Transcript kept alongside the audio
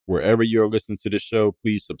Wherever you're listening to the show,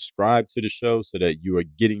 please subscribe to the show so that you are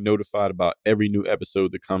getting notified about every new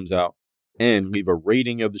episode that comes out, and leave a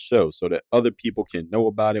rating of the show so that other people can know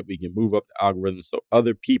about it. We can move up the algorithm so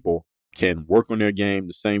other people can work on their game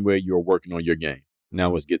the same way you're working on your game.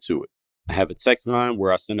 Now let's get to it. I have a text line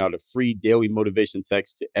where I send out a free daily motivation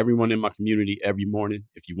text to everyone in my community every morning.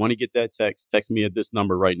 If you want to get that text me at this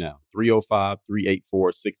number right now,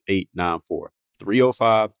 305-384-6894.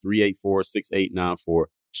 305-384-6894.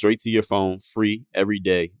 Straight to your phone, free, every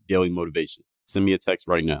day, daily motivation. Send me a text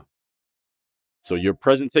right now. So your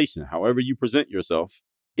presentation, however you present yourself,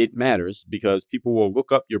 it matters because people will look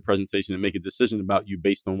up your presentation and make a decision about you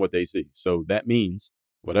based on what they see. So that means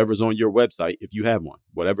whatever's on your website, if you have one,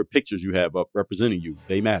 whatever pictures you have up representing you,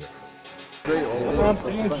 they matter.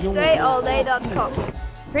 DreAllDay.com.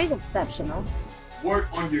 Pretty exceptional. Work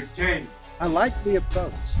on your game. I like the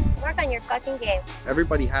approach. Work on your fucking game.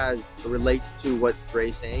 Everybody relates to what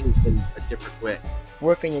Dre's saying in a different way.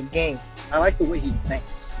 Work on your game. I like the way he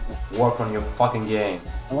thinks. Work on your fucking game.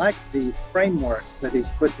 I like the frameworks that he's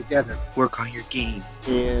put together. Work on your game.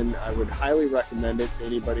 And I would highly recommend it to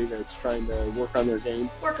anybody that's trying to work on their game.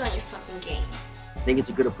 Work on your fucking game. I think it's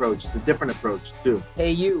a good approach. It's a different approach, too. Hey,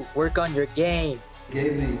 you, work on your game.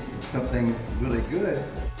 Gave me something really good.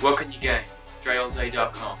 Work on your game.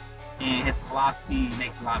 DreAllDay.com. And his philosophy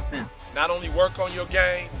makes a lot of sense. Not only work on your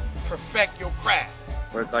game, perfect your craft.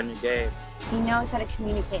 Work on your game. He knows how to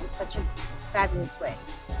communicate in such a fabulous way.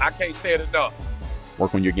 I can't say it enough.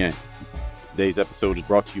 Work on your game. Today's episode is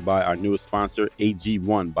brought to you by our newest sponsor,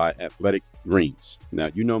 AG1 by Athletic Greens. Now,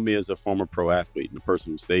 you know me as a former pro athlete and a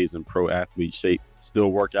person who stays in pro athlete shape,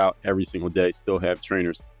 still work out every single day, still have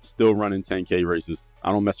trainers, still running 10K races.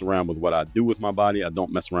 I don't mess around with what I do with my body. I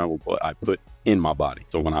don't mess around with what I put in my body.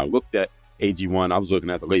 So when I looked at AG1, I was looking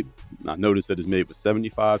at the label. And I noticed that it's made with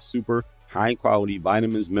 75 super high-quality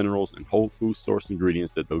vitamins, minerals, and whole food source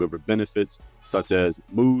ingredients that deliver benefits such as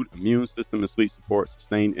mood, immune system, and sleep support,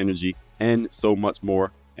 sustained energy, and so much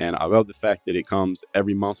more. And I love the fact that it comes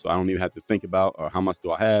every month, so I don't even have to think about how much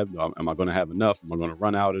do I have? Am I going to have enough? Am I going to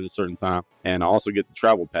run out at a certain time? And I also get the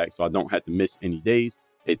travel pack, so I don't have to miss any days.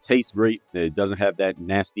 It tastes great. It doesn't have that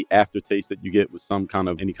nasty aftertaste that you get with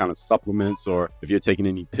any kind of supplements, or if you're taking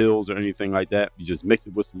any pills or anything like that. You just mix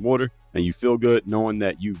it with some water and you feel good knowing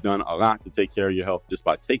that you've done a lot to take care of your health just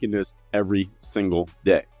by taking this every single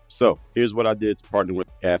day. So here's what I did to partner with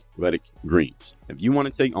Athletic Greens. If you want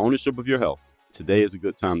to take ownership of your health, today is a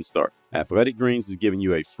good time to start. Athletic Greens is giving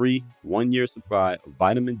you a free 1-year supply of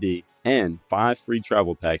vitamin D and 5 free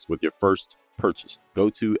travel packs with your first purchase. Go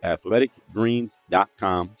to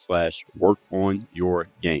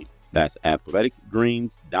athleticgreens.com/workonyourgame. That's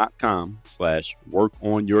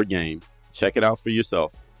athleticgreens.com/workonyourgame. Check it out for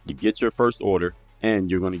yourself. You get your first order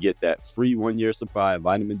and you're going to get that free 1-year supply of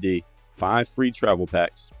vitamin D, 5 free travel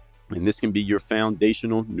packs. And this can be your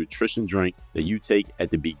foundational nutrition drink that you take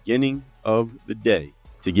at the beginning of the day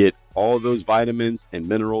to get all those vitamins and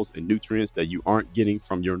minerals and nutrients that you aren't getting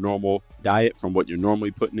from your normal diet, from what you're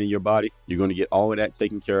normally putting in your body. You're going to get all of that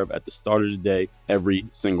taken care of at the start of the day, every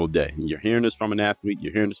single day. And you're hearing this from an athlete.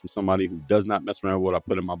 You're hearing this from somebody who does not mess around with what I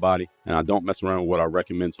put in my body. And I don't mess around with what I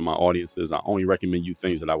recommend to my audiences. I only recommend you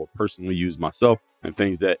things that I will personally use myself and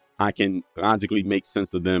things that I can logically make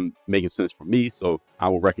sense of them, making sense for me. So I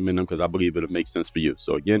will recommend them because I believe it'll make sense for you.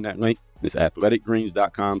 So again, that link is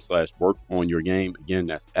athleticgreens.com/workonyourgame. Again,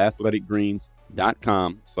 that's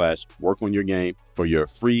athleticgreens.com/workonyourgame for your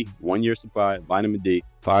free 1-year supply of vitamin D,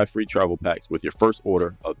 5 free travel packs with your first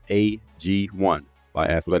order of AG1 by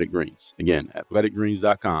Athletic Greens. Again,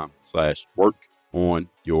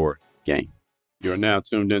 athleticgreens.com/workonyourgame. You are now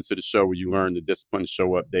tuned into the show where you learn the discipline to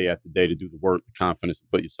show up day after day, to do the work, the confidence to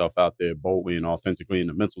put yourself out there boldly and authentically, and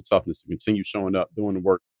the mental toughness to continue showing up, doing the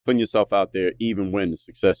work, putting yourself out there, even when the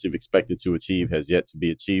success you've expected to achieve has yet to be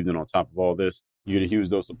achieved. And on top of all this, you get a huge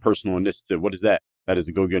dose of personal initiative. What is that? That is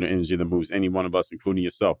the go-getter energy that moves any one of us, including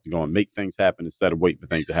yourself, to go and make things happen instead of waiting for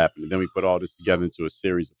things to happen. And then we put all this together into a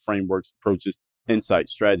series of frameworks, approaches,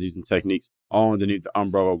 insights, strategies, and techniques, all underneath the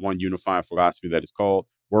umbrella of one unifying philosophy that is called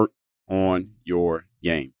work on your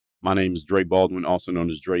game. My name is Dre Baldwin, also known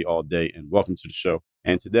as Dre All Day, and welcome to the show.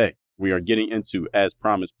 And today we are getting into, as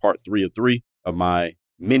promised, part 3 of 3 of my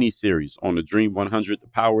mini series on the Dream 100, the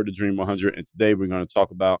power of the Dream 100. And today we're going to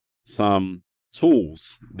talk about some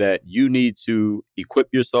tools that you need to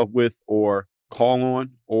equip yourself with, or call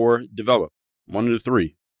on, or develop. One of the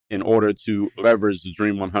 3 in order to leverage the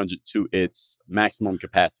Dream 100 to its maximum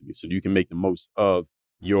capacity so you can make the most of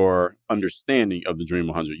your understanding of the Dream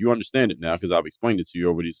 100. You understand it now because I've explained it to you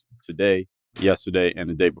over these today, yesterday, and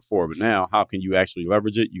the day before. But now, how can you actually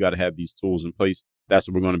leverage it? You got to have these tools in place That's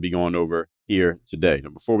what we're going to be going over here today.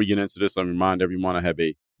 Now, before we get into this, let me remind everyone I have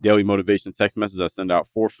a daily motivation text message I send out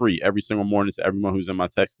for free every single morning to everyone who's in my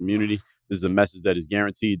text community. This is a message that is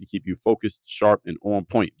guaranteed to keep you focused, sharp, and on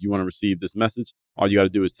point. If you want to receive this message, all you got to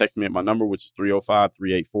do is text me at my number, which is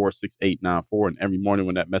 305-384-6894. And every morning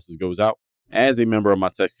when that message goes out, as a member of my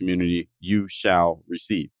text community, you shall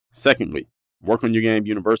receive. Secondly, Work on Your Game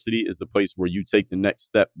University is the place where you take the next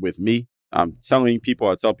step with me. I tell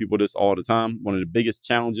people this all the time. One of the biggest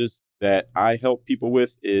challenges that I help people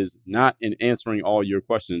with is not in answering all your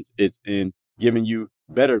questions. It's in giving you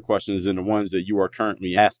better questions than the ones that you are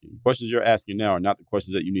currently asking. The questions you're asking now are not the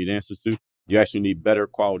questions that you need answers to. You actually need better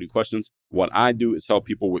quality questions. What I do is help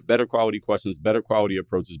people with better quality questions, better quality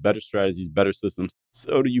approaches, better strategies, better systems,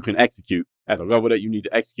 so that you can execute at the level that you need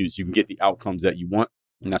to execute so you can get the outcomes that you want.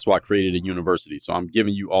 And that's why I created a university. So I'm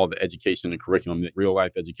giving you all the education and curriculum, the real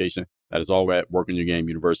life education that is all at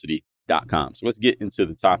workonyourgameuniversity.com. So let's get into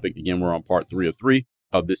the topic. Again, we're on part 3 of 3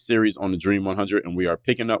 of this series on the Dream 100, and we are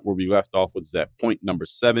picking up where we left off, which is at point number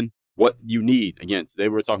 7. What you need. Again, today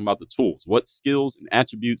we're talking about the tools. What skills and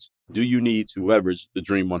attributes do you need to leverage the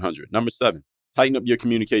Dream 100? Number 7, tighten up your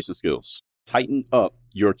communication skills. Tighten up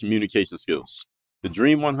your communication skills. The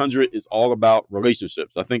Dream 100 is all about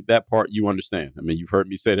relationships. I think that part you understand. I mean, you've heard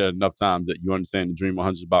me say that enough times that you understand the Dream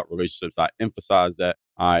 100 is about relationships. I emphasize that.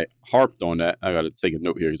 I harped on that. I got to take a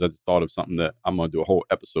note here because I just thought of something that I'm going to do a whole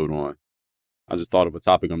episode on. I just thought of a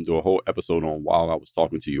topic I'm going to do a whole episode on while I was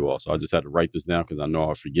talking to you all. So I just had to write this down because I know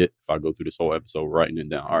I'll forget if I go through this whole episode writing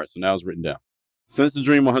it down. All right, so now it's written down. Since the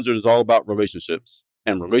Dream 100 is all about relationships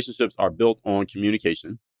and relationships are built on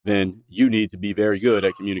communication, then you need to be very good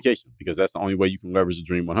at communication because that's the only way you can leverage the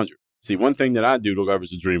Dream 100. See, one thing that I do to leverage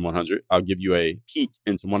the Dream 100, I'll give you a peek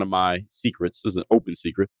into one of my secrets. This is an open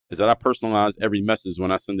secret, is that I personalize every message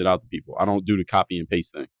when I send it out to people. I don't do the copy and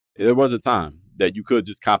paste thing. There was a time that you could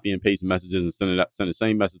just copy and paste messages and send the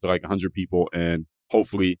same message to like 100 people and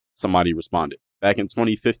hopefully somebody responded. Back in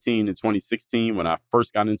 2015 and 2016, when I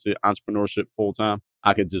first got into entrepreneurship full time,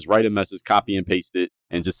 I could just write a message, copy and paste it,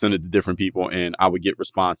 and just send it to different people. And I would get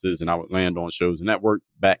responses and I would land on shows. And that worked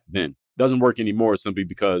back then. Doesn't work anymore simply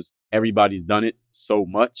because everybody's done it so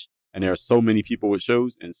much. And there are so many people with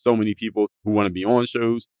shows and so many people who want to be on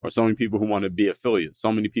shows, or so many people who want to be affiliates,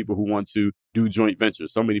 so many people who want to do joint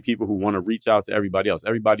ventures, so many people who want to reach out to everybody else.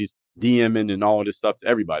 Everybody's DMing and all of this stuff to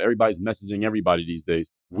everybody. Everybody's messaging everybody these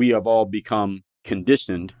days. We have all become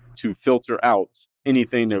conditioned to filter out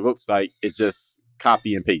anything that looks like it's just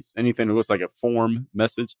copy and paste. Anything that looks like a form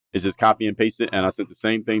message is just copy and paste it. And I sent the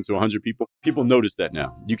same thing to 100 people. People notice that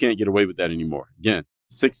now. You can't get away with that anymore. Again,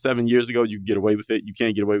 6-7 years ago, you could get away with it. You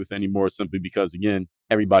can't get away with it anymore simply because, again,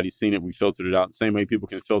 everybody's seen it. We filtered it out. The same way people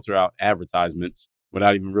can filter out advertisements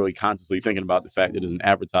without even really consciously thinking about the fact that it's an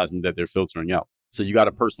advertisement that they're filtering out. So you got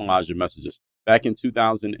to personalize your messages. Back in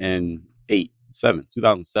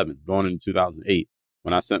 2007, going into 2008,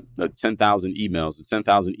 when I sent the 10,000 emails, the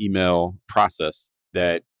 10,000 email process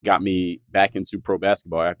that got me back into pro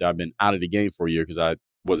basketball after I've been out of the game for a year because I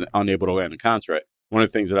wasn't unable to land a contract. One of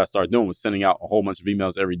the things that I started doing was sending out a whole bunch of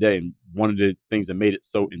emails every day. And one of the things that made it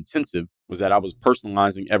so intensive was that I was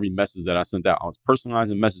personalizing every message that I sent out. I was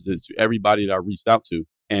personalizing messages to everybody that I reached out to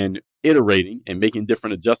and iterating and making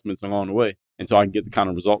different adjustments along the way until I can get the kind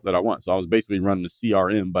of result that I want. So I was basically running a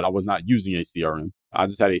CRM, but I was not using a CRM. I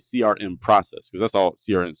just had a CRM process because that's all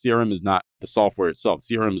CRM. CRM is not the software itself.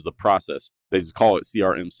 CRM is the process. They just call it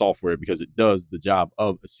CRM software because it does the job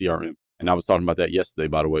of a CRM. And I was talking about that yesterday,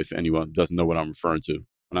 by the way, if anyone doesn't know what I'm referring to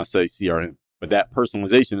when I say CRM. But that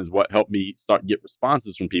personalization is what helped me start to get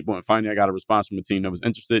responses from people. And finally, I got a response from a team that was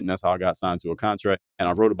interested. And that's how I got signed to a contract. And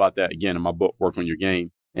I wrote about that again in my book, Work on Your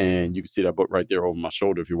Game. And you can see that book right there over my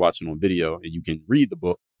shoulder if you're watching on video. And you can read the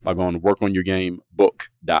book by going to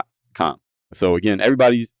workonyourgamebook.com. So again,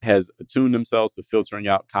 everybody has attuned themselves to filtering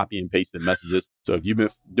out copy and pasted messages. So if you've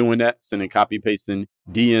been doing that, sending copy pasting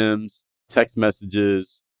DMs, text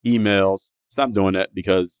messages, emails, stop doing that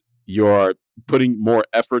because you're putting more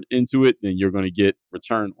effort into it than you're going to get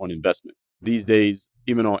return on investment. These days,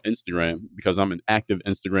 even on Instagram, because I'm an active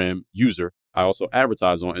Instagram user, I also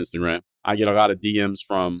advertise on Instagram. I get a lot of DMs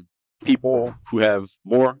from people who have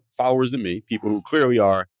more followers than me, people who clearly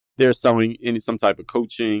they're selling some type of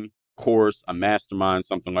coaching course, a mastermind,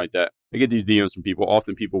 something like that. I get these DMs from people,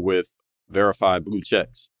 often people with verified blue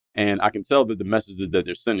checks. And I can tell that the messages that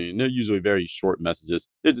they're sending, and they're usually very short messages.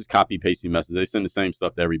 They're just copy pasting messages. They send the same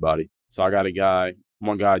stuff to everybody. So I got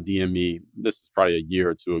one guy DM me, this is probably a year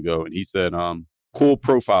or two ago. And he said, cool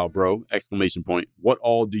profile, bro, exclamation point. What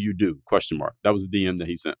all do you do? Question mark. That was the DM that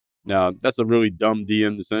he sent. Now, that's a really dumb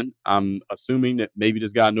DM to send. I'm assuming that maybe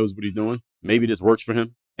this guy knows what he's doing. Maybe this works for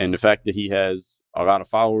him. And the fact that he has a lot of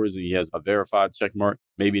followers and he has a verified check mark,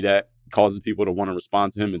 maybe that causes people to want to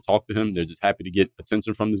respond to him and talk to him. They're just happy to get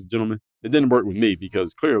attention from this gentleman. It didn't work with me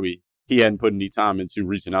because clearly he hadn't put any time into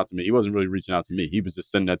reaching out to me. He wasn't really reaching out to me. He was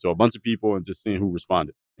just sending that to a bunch of people and just seeing who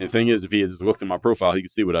responded. And the thing is, if he had just looked at my profile, he could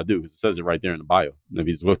see what I do because it says it right there in the bio. And if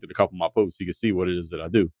he's looked at a couple of my posts, he could see what it is that I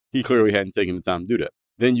do. He clearly hadn't taken the time to do that.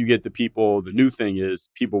 Then you get the people, the new thing is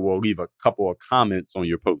people will leave a couple of comments on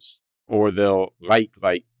your posts, or they'll like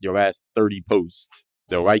your last 30 posts.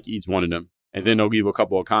 They'll like each one of them. And then they'll leave a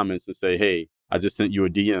couple of comments and say, hey, I just sent you a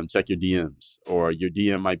DM, check your DMs. Or your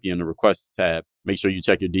DM might be in the requests tab. Make sure you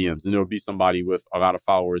check your DMs. And there'll be somebody with a lot of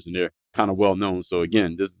followers and they're kind of well known. So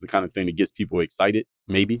again, this is the kind of thing that gets people excited.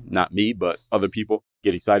 Maybe not me, but other people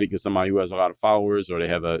get excited because somebody who has a lot of followers or they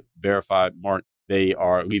have a verified mark, they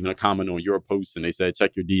are leaving a comment on your post and they say,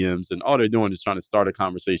 check your DMs. And all they're doing is trying to start a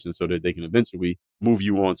conversation so that they can eventually move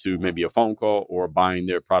you on to maybe a phone call or buying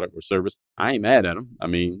their product or service. I ain't mad at them. I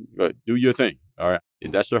mean, do your thing. All right.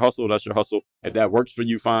 If that's your hustle, that's your hustle. If that works for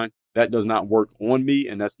you, fine. That does not work on me.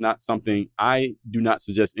 And that's not something I do not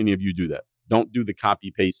suggest any of you do that. Don't do the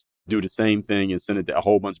copy paste, do the same thing and send it to a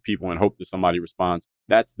whole bunch of people and hope that somebody responds.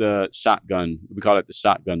 That's the shotgun. We call it the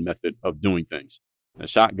shotgun method of doing things. The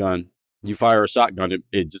shotgun, you fire a shotgun,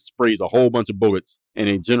 it just sprays a whole bunch of bullets in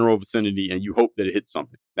a general vicinity and you hope that it hits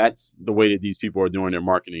something. That's the way that these people are doing their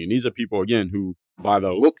marketing. And these are people, again, who by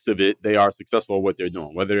the looks of it, they are successful at what they're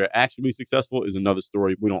doing. Whether they're actually successful is another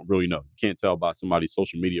story. We don't really know. You can't tell by somebody's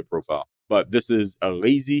social media profile. But this is a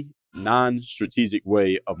lazy, non-strategic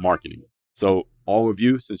way of marketing. So all of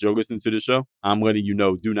you, since you're listening to the show, I'm letting you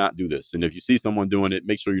know, do not do this. And if you see someone doing it,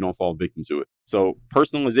 make sure you don't fall victim to it. So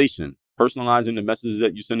personalization, personalizing the messages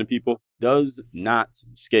that you send to people does not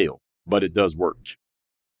scale, but it does work.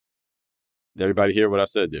 Did everybody hear what I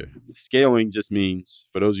said there? Scaling just means,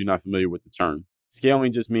 for those of you not familiar with the term,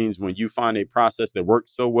 scaling just means when you find a process that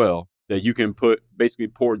works so well that you can basically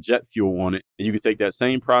pour jet fuel on it. And you can take that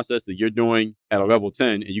same process that you're doing at a level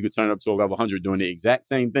 10 and you can turn it up to a level 100 doing the exact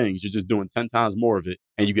same things. You're just doing 10 times more of it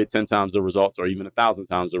and you get 10 times the results or even 1,000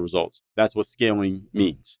 times the results. That's what scaling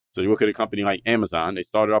means. So you look at a company like Amazon, they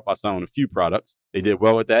started off by selling a few products. They did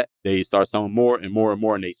well with that. They started selling more and more and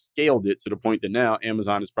more and they scaled it to the point that now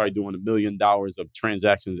Amazon is probably doing $1 million of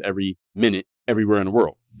transactions every minute everywhere in the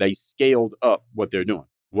world. They scaled up what they're doing.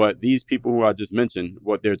 What these people who I just mentioned,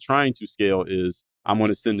 what they're trying to scale is I'm going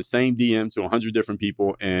to send the same DM to 100 different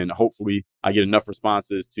people and hopefully I get enough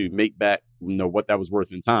responses to make back, what that was worth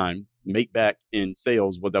in time, make back in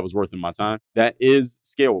sales what that was worth in my time. That is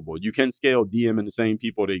scalable. You can scale DMing the same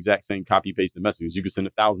people the exact same copy pasted messages. You can send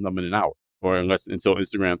 1,000 of them in an hour or until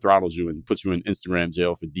Instagram throttles you and puts you in Instagram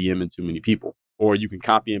jail for DMing too many people. Or you can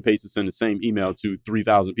copy and paste and send the same email to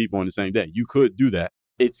 3,000 people in the same day. You could do that.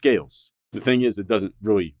 It scales. The thing is, it doesn't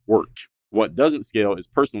really work. What doesn't scale is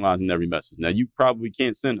personalizing every message. Now, you probably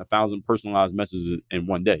can't send 1,000 personalized messages in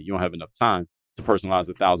one day. You don't have enough time to personalize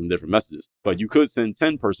 1,000 different messages. But you could send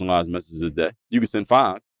 10 personalized messages a day. You can send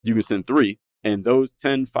 5. You can send 3. And those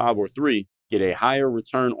 10, 5, or 3 get a higher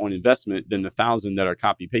return on investment than the 1,000 that are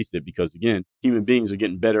copy pasted. Because again, human beings are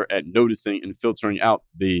getting better at noticing and filtering out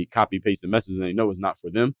the copy pasted messages and they know it's not for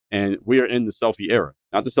them. And we are in the selfie era.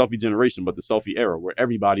 Not the selfie generation, but the selfie era where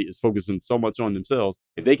everybody is focusing so much on themselves.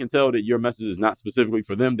 If they can tell that your message is not specifically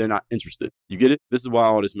for them, they're not interested. You get it? This is why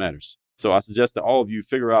all this matters. So I suggest that all of you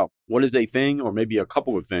figure out what is a thing or maybe a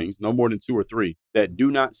couple of things, no more than 2 or 3, that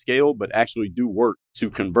do not scale, but actually do work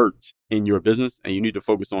to convert in your business. And you need to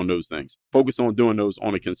focus on those things. Focus on doing those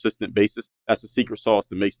on a consistent basis. That's the secret sauce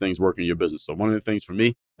that makes things work in your business. So one of the things for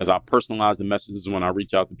me is I personalize the messages when I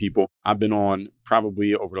reach out to people. I've been on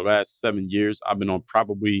probably over the last 7 years, I've been on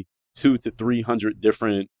probably 200 to 300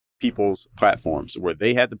 different people's platforms where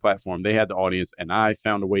they had the platform, they had the audience, and I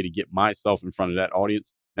found a way to get myself in front of that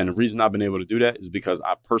audience. And the reason I've been able to do that is because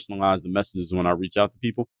I personalize the messages when I reach out to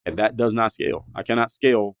people, and that does not scale. I cannot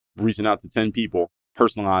scale reaching out to 10 people,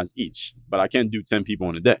 personalized each, but I can do 10 people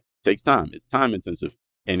in a day. It takes time. It's time intensive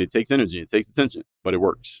and it takes energy. It takes attention, but it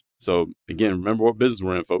works. So again, remember what business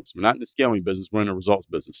we're in, folks. We're not in the scaling business. We're in the results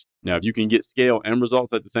business. Now, if you can get scale and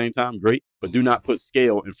results at the same time, great, but do not put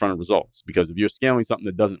scale in front of results because if you're scaling something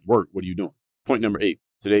that doesn't work, what are you doing? Point number 8.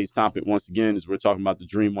 Today's topic, once again, is we're talking about the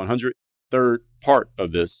Dream 100. Third part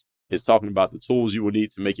of this is talking about the tools you will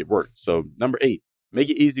need to make it work. So number 8, make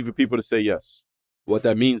it easy for people to say yes. What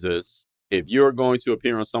that means is if you're going to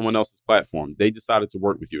appear on someone else's platform, they decided to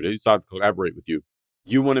work with you, they decided to collaborate with you,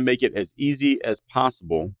 you want to make it as easy as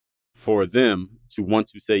possible for them to want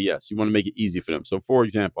to say yes. You want to make it easy for them. So for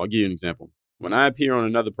example, I'll give you an example. When I appear on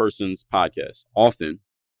another person's podcast, often,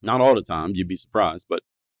 not all the time, you'd be surprised, but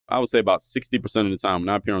I would say about 60% of the time when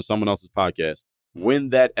I appear on someone else's podcast, when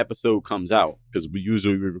that episode comes out, because we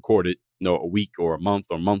record it, a week or a month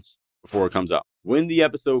or months before it comes out. When the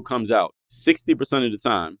episode comes out, 60% of the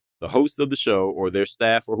time, the host of the show or their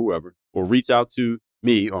staff or whoever will reach out to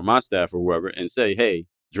me or my staff or whoever and say, hey,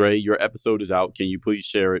 Dre, your episode is out. Can you please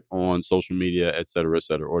share it on social media, et cetera,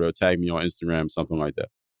 or they'll tag me on Instagram, something like that.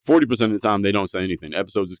 40% of the time, they don't say anything. The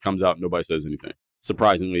episode just comes out and nobody says anything.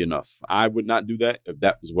 Surprisingly enough, I would not do that if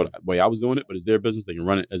that was the way I was doing it, but it's their business. They can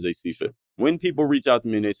run it as they see fit. When people reach out to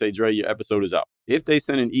me and they say, Dre, your episode is out. If they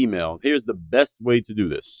send an email, here's the best way to do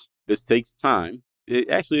this. This takes time.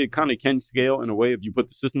 It kind of can scale in a way. If you put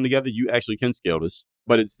the system together, you actually can scale this,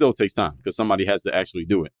 but it still takes time because somebody has to actually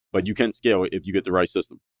do it. But you can scale it if you get the right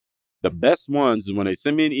system. The best ones is when they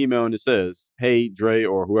send me an email and it says, hey, Dre,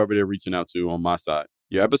 or whoever they're reaching out to on my side,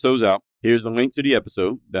 your episode's out. Here's the link to the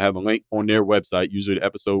episode. They'll have a link on their website, usually the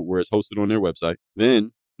episode where it's hosted on their website.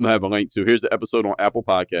 Then they'll have a link to, here's the episode on Apple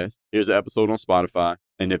Podcasts. Here's the episode on Spotify.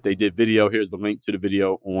 And if they did video, here's the link to the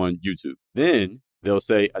video on YouTube. Then they'll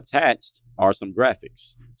say attached are some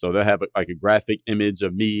graphics. So they'll have a graphic image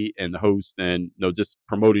of me and the host and just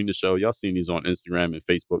promoting the show. Y'all seen these on Instagram and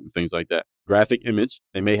Facebook and things like that. Graphic image.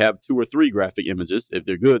 They may have 2 or 3 graphic images. If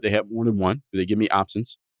they're good, they have more than one. They give me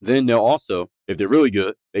options. Then they'll also, if they're really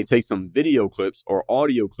good, they take some video clips or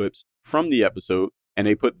audio clips from the episode and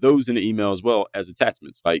they put those in the email as well as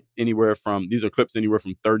attachments. Like these are clips anywhere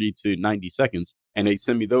from 30 to 90 seconds. And they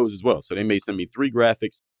send me those as well. So they may send me 3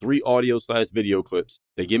 graphics, 3 audio/video clips.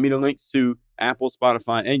 They give me the links to Apple,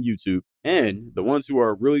 Spotify, and YouTube. And the ones who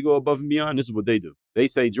are really go above and beyond, this is what they do. They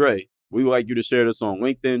say, Dre, we would like you to share this on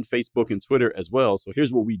LinkedIn, Facebook, and Twitter as well. So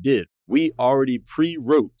here's what we did. We already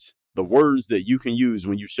pre-wrote the words that you can use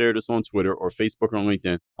when you share this on Twitter or Facebook or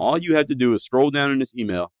LinkedIn. All you have to do is scroll down in this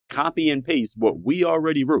email, copy and paste what we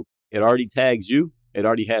already wrote. It already tags you. It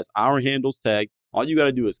already has our handles tagged. All you got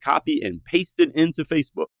to do is copy and paste it into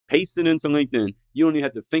Facebook, paste it into LinkedIn. You don't even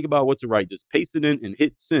have to think about what to write. Just paste it in and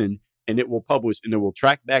hit send, and it will publish, and it will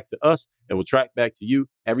track back to us. It will track back to you.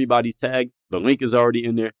 Everybody's tagged. The link is already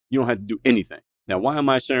in there. You don't have to do anything. Now, why am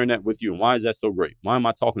I sharing that with you, and why is that so great? Why am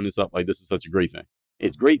I talking this up like this is such a great thing?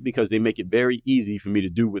 It's great because they make it very easy for me to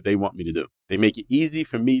do what they want me to do. They make it easy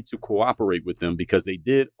for me to cooperate with them because they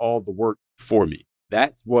did all the work for me.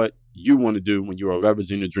 That's what you want to do when you are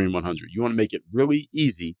leveraging the Dream 100. You want to make it really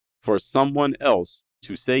easy for someone else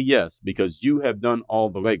to say yes because you have done all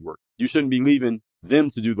the legwork. You shouldn't be leaving them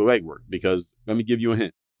to do the legwork because let me give you a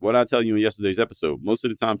hint. What I tell you in yesterday's episode, most of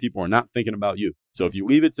the time people are not thinking about you. So if you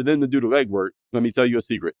leave it to them to do the legwork, let me tell you a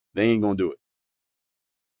secret. They ain't going to do it.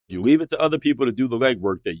 If you leave it to other people to do the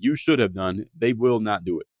legwork that you should have done, they will not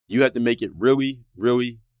do it. You have to make it really,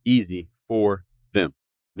 really easy for them.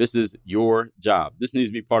 This is your job. This needs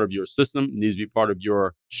to be part of your system. It needs to be part of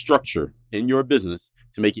your structure in your business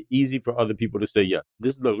to make it easy for other people to say, yeah,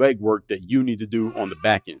 this is the legwork that you need to do on the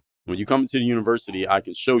back end. When you come into the university, I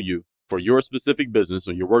can show you for your specific business.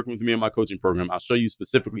 When you're working with me in my coaching program, I'll show you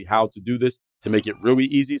specifically how to do this to make it really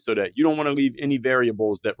easy so that you don't want to leave any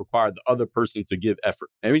variables that require the other person to give effort.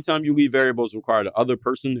 Every time you leave variables require the other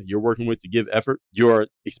person that you're working with to give effort, you're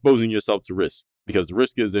exposing yourself to risk because the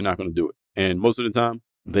risk is they're not going to do it. And most of the time,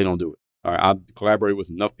 they don't do it. All right, I've collaborated with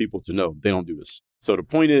enough people to know they don't do this. So the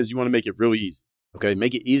point is you want to make it really easy. Okay,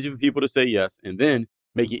 make it easy for people to say yes, and then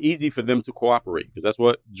make it easy for them to cooperate because that's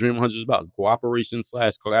what Dream 100 is about,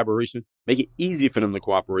 cooperation/collaboration. Make it easy for them to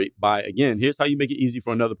cooperate by, again, here's how you make it easy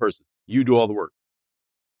for another person. You do all the work.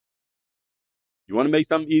 You want to make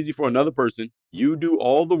something easy for another person, you do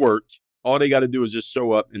all the work. All they got to do is just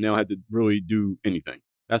show up and they don't have to really do anything.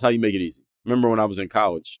 That's how you make it easy. Remember when I was in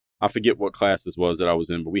college, I forget what class this was that I was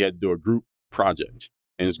in, but we had to do a group project.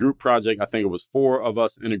 And this group project, I think it was 4 of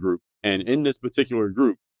us in a group. And in this particular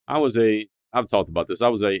group, I've talked about this. I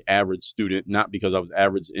was a average student, not because I was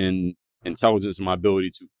average in intelligence and my ability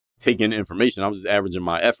to take in information. I was just average in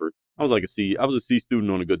my effort. I was a C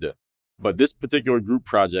student on a good day. But this particular group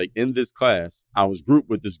project in this class, I was grouped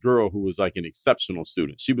with this girl who was like an exceptional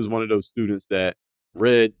student. She was one of those students that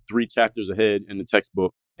read 3 chapters ahead in the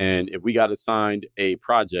textbook. And if we got assigned a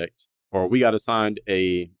project or we got assigned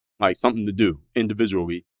something to do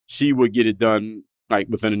individually, she would get it done like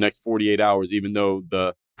within the next 48 hours, even though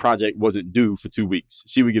the project wasn't due for 2 weeks.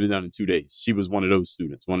 She would get it done in 2 days. She was one of those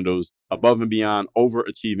students, one of those above and beyond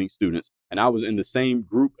overachieving students. And I was in the same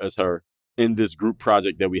group as her in this group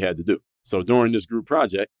project that we had to do. So during this group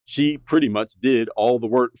project, she pretty much did all the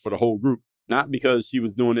work for the whole group, not because she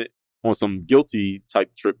was doing it on some guilty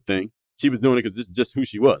type trip thing. She was doing it because this is just who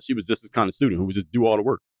she was. She was just this kind of student who would just do all the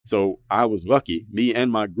work. So I was lucky, me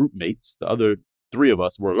and my group mates, the other 3 of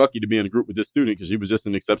us were lucky to be in a group with this student because she was just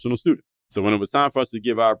an exceptional student. So when it was time for us to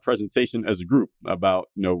give our presentation as a group about,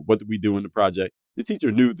 what did we do in the project, the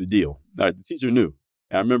teacher knew the deal. The teacher knew.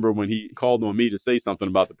 And I remember when he called on me to say something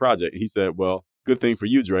about the project, he said, well, good thing for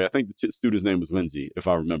you, Dre. I think the student's name was Lindsay, if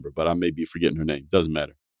I remember, but I may be forgetting her name. Doesn't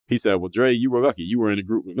matter. He said, well, Dre, you were lucky. You were in a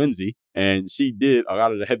group with Lindsay, and she did a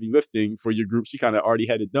lot of the heavy lifting for your group. She kind of already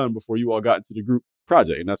had it done before you all got into the group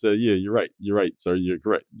project. And I said, yeah, you're right. You're right, sir. You're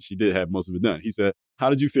correct. She did have most of it done. He said, how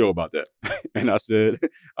did you feel about that? And I said,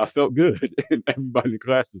 I felt good. And everybody in the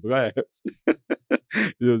class just laughed.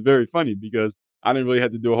 It was very funny because I didn't really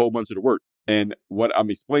have to do a whole bunch of the work. And what I'm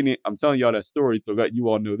explaining, I'm telling y'all that story to let you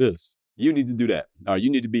all know this. You need to do that. You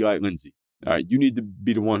need to be like Lindsay. All right. You need to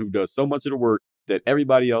be the one who does so much of the work that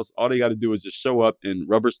everybody else, all they got to do is just show up and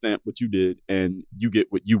rubber stamp what you did and you get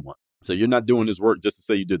what you want. So you're not doing this work just to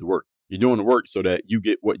say you did the work. You're doing the work so that you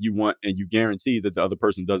get what you want and you guarantee that the other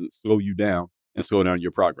person doesn't slow you down and slow down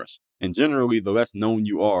your progress. And generally, the less known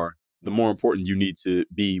you are, the more important you need to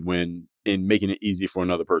be when in making it easy for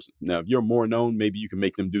another person. Now, if you're more known, maybe you can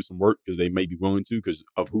make them do some work because they may be willing to because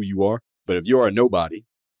of who you are. But if you're a nobody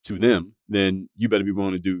to them, then you better be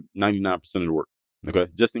willing to do 99% of the work. Okay,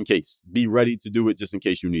 just in case. Be ready to do it just in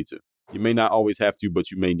case you need to. You may not always have to,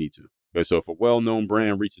 but you may need to. Okay, so if a well-known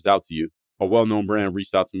brand reaches out to you, a well-known brand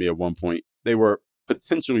reached out to me at one point. They were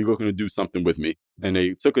potentially looking to do something with me. And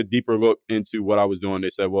they took a deeper look into what I was doing.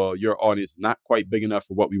 They said, well, your audience is not quite big enough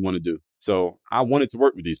for what we want to do. So I wanted to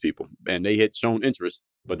work with these people and they had shown interest,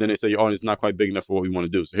 but then they say your audience is not quite big enough for what we want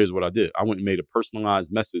to do. So here's what I did. I went and made a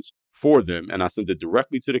personalized message for them and I sent it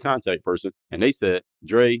directly to the contact person. And they said,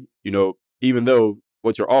 Dre, even though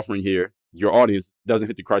what you're offering here, your audience doesn't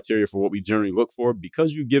hit the criteria for what we generally look for,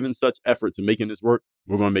 because you've given such effort to making this work,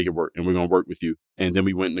 we're going to make it work and we're going to work with you. And then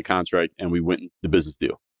we went in the contract and we went in the business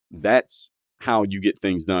deal. That's how you get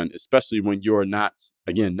things done, especially when you're not,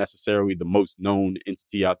 again, necessarily the most known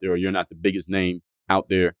entity out there, or you're not the biggest name out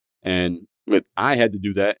there. And I had to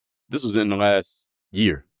do that. This was in the last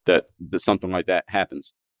year that something like that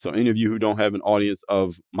happens. So any of you who don't have an audience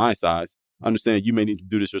of my size, understand you may need to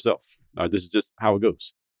do this yourself. This is just how it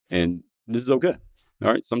goes. And this is okay.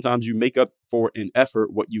 All right. Sometimes you make up for in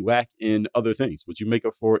effort what you lack in other things, what you make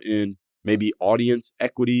up for in maybe audience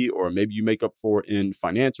equity, or maybe you make up for in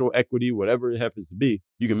financial equity, whatever it happens to be.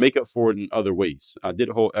 You can make up for it in other ways. I did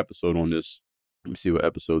a whole episode on this. Let me see what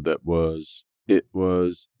episode that was. It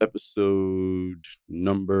was episode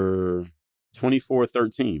number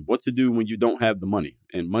 2413. What to do when you don't have the money.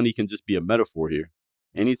 And money can just be a metaphor here.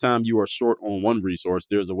 Anytime you are short on one resource,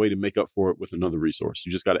 there's a way to make up for it with another resource.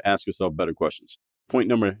 You just got to ask yourself better questions. Point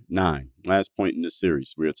number 9, last point in this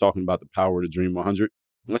series. We are talking about the power of the Dream 100.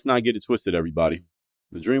 Let's not get it twisted, everybody.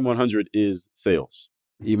 The Dream 100 is sales.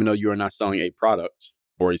 Even though you are not selling a product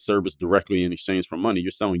or a service directly in exchange for money,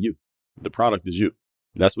 you're selling you. The product is you.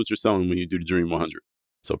 That's what you're selling when you do the Dream 100.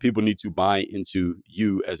 So people need to buy into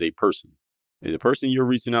you as a person. And the person you're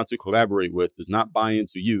reaching out to collaborate with does not buy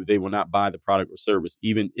into you. They will not buy the product or service,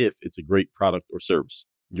 even if it's a great product or service.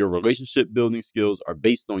 Your relationship building skills are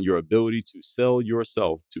based on your ability to sell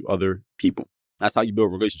yourself to other people. That's how you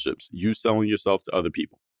build relationships. You selling yourself to other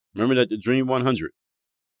people. Remember that the Dream 100,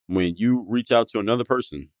 when you reach out to another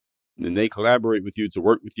person and they collaborate with you to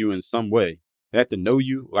work with you in some way, they have to know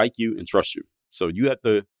you, like you, and trust you. So you have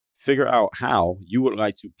to figure out how you would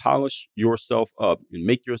like to polish yourself up and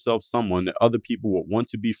make yourself someone that other people would want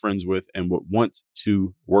to be friends with and would want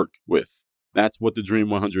to work with. That's what the Dream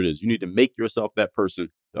 100 is. You need to make yourself that person.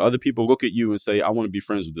 The other people look at you and say, I want to be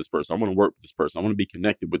friends with this person. I want to work with this person. I want to be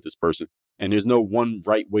connected with this person. And there's no one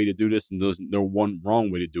right way to do this, and there's no one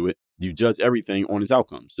wrong way to do it. You judge everything on its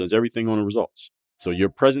outcomes, judge everything on the results. So your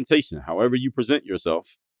presentation, however you present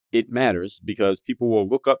yourself, it matters, because people will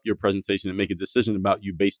look up your presentation and make a decision about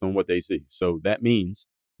you based on what they see. So that means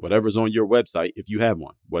whatever's on your website, if you have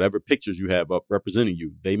one, whatever pictures you have up representing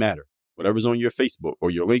you, they matter. Whatever's on your Facebook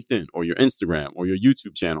or your LinkedIn or your Instagram or your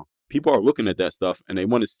YouTube channel, people are looking at that stuff and they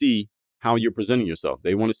want to see how you're presenting yourself.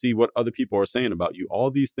 They want to see what other people are saying about you.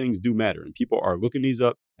 All these things do matter, and people are looking these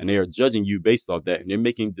up and they are judging you based off that. And they're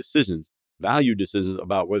making decisions, value decisions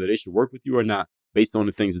about whether they should work with you or not based on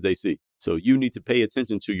the things that they see. So you need to pay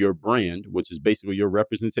attention to your brand, which is basically your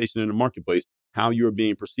representation in the marketplace, how you're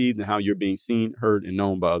being perceived and how you're being seen, heard, and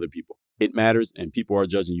known by other people. It matters, and people are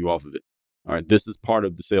judging you off of it. All right, this is part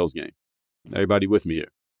of the sales game. Everybody with me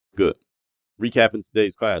here? Good. Recapping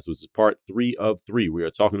today's class, which is part 3 of 3. We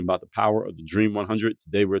are talking about the power of the Dream 100.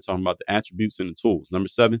 Today, we're talking about the attributes and the tools. Number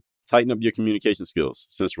 7, tighten up your communication skills.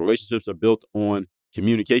 Since relationships are built on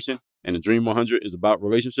communication, and the Dream 100 is about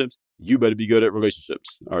relationships, you better be good at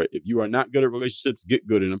relationships. All right. If you are not good at relationships, get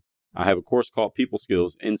good at them. I have a course called People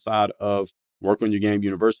Skills inside of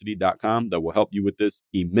workonyourgameuniversity.com that will help you with this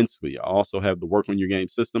immensely. I also have the Work on Your Game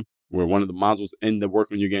system, where one of the modules in the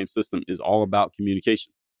Work on Your Game system is all about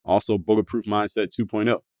communication. Also, Bulletproof Mindset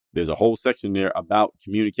 2.0. There's a whole section there about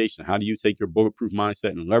communication. How do you take your bulletproof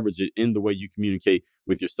mindset and leverage it in the way you communicate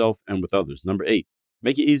with yourself and with others? Number 8,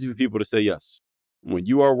 make it easy for people to say yes. When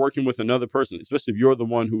you are working with another person, especially if you're the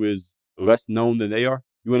one who is less known than they are,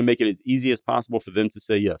 you want to make it as easy as possible for them to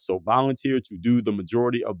say yes. So volunteer to do the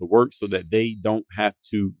majority of the work so that they don't have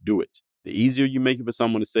to do it. The easier you make it for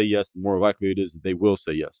someone to say yes, the more likely it is that they will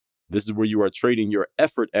say yes. This is where you are trading your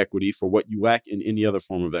effort equity for what you lack in any other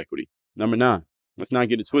form of equity. Number 9, let's not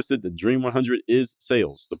get it twisted. The Dream 100 is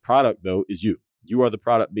sales. The product, though, is you. You are the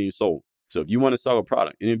product being sold. So if you want to sell a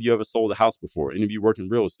product, any of you ever sold a house before, any of you work in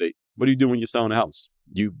real estate, what do you do when you're selling a house?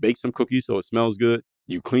 You bake some cookies so it smells good.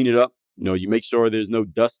 You clean it up. You make sure there's no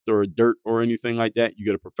dust or dirt or anything like that. You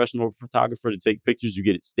get a professional photographer to take pictures. You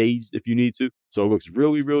get it staged if you need to. So it looks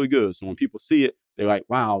really, really good. So when people see it, they're like,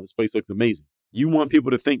 wow, this place looks amazing. You want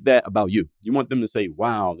people to think that about you. You want them to say,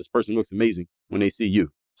 wow, this person looks amazing when they see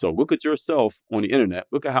you. So look at yourself on the internet.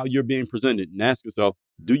 Look at how you're being presented and ask yourself,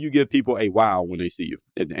 do you give people a wow when they see you?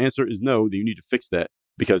 If the answer is no, then you need to fix that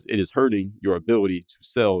because it is hurting your ability to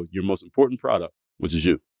sell your most important product, which is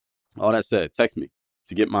you. All that said, text me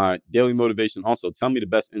to get my daily motivation. Also, tell me the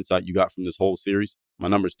best insight you got from this whole series. My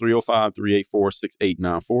number is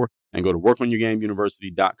 305-384-6894 and go to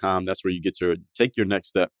workonyourgameuniversity.com. That's where you take your next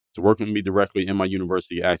step to work with me directly in my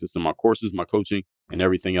university, access to my courses, my coaching, and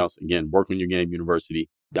everything else. Again,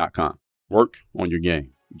 workonyourgameuniversity.com. Work on your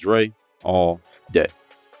game. Dre all day.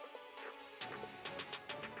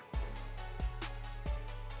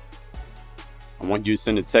 I want you to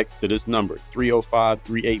send a text to this number,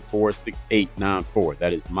 305-384-6894.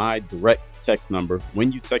 That is my direct text number.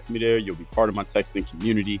 When you text me there, you'll be part of my texting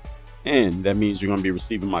community. And that means you're going to be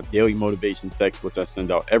receiving my daily motivation text, which I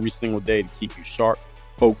send out every single day to keep you sharp,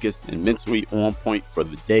 focused, and mentally on point for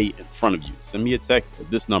the day in front of you. Send me a text at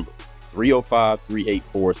this number,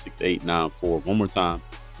 305-384-6894. One more time,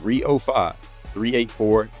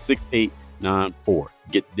 305-384-6894.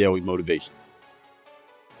 Get daily motivation.